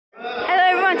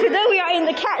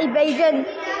the cat evasion.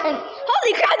 And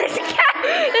holy crap, there's a cat!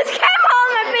 There's a cat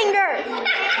on my finger!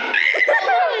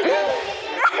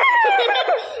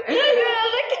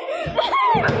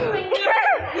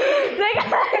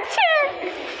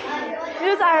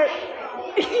 These are...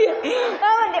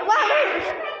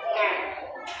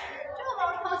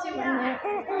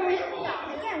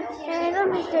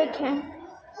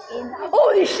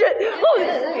 Holy shit!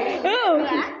 Oh!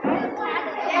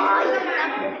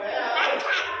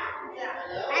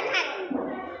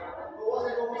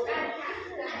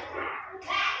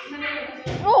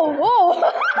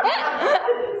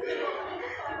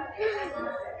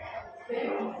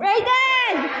 Right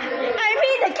then! I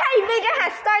mean, the cat evasion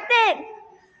has started!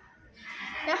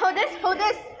 Now hold this.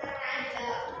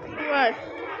 What?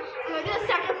 I'm gonna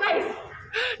sacrifice.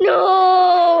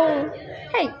 No!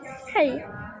 Hey.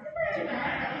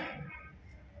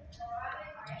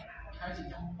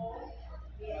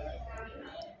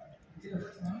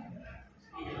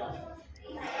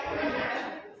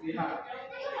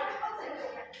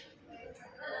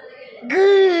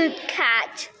 Good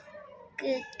cat.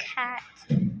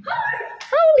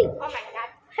 Holy! Oh my god.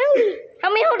 Holy!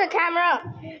 Help me hold the camera.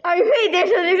 I repeat, there's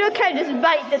a little cat just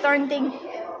bite the darn thing.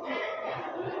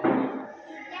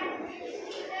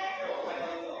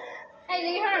 Hey,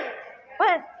 Leon.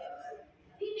 What?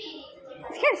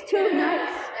 This cat's too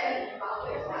nice.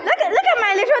 Look at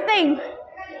my little thing.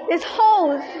 There's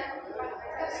holes.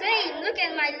 Say, look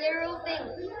at my little thing.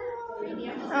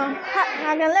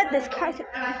 I'm gonna let this cat.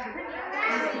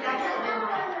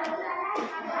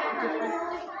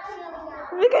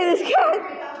 Look at this cat.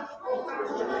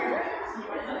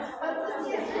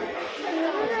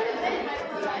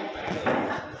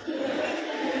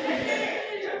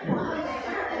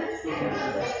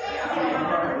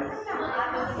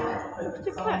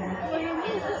 The cat.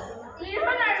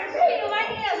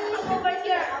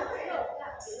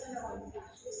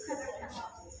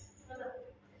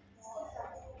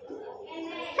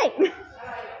 Hey.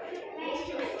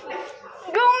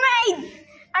 Go mate.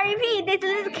 I repeat, there's a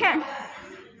little cat.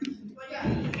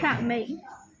 Cat mate.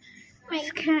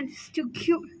 This cat is too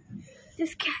cute.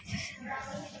 This cat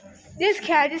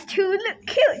is too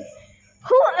cute.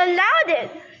 Who allowed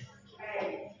it?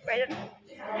 Wait,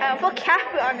 put cat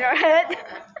food on your head.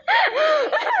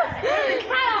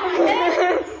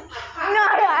 No.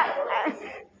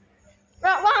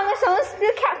 Well, I'm gonna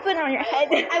spill cat food on your head.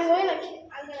 I'm gonna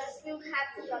spill cat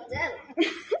food on them.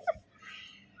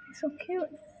 So cute.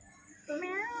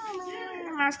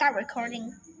 I'm gonna start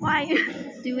recording. Why?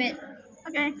 Do it.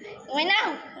 Okay. Wait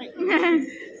now.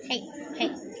 Hey.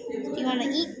 Do you wanna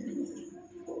eat?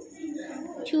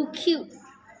 Too cute.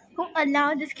 Who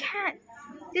allowed this cat?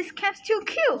 This cat's too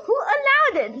cute. Who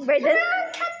allowed it? Brayden?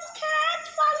 Cat,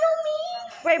 follow me.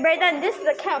 Wait, Brayden, this is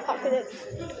the cat apocalypse.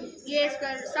 Yes,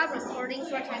 but stop recording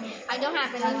for a time. I don't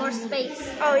have any more space.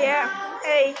 Oh yeah.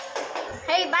 Hey.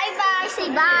 Hey, bye-bye. Say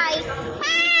bye.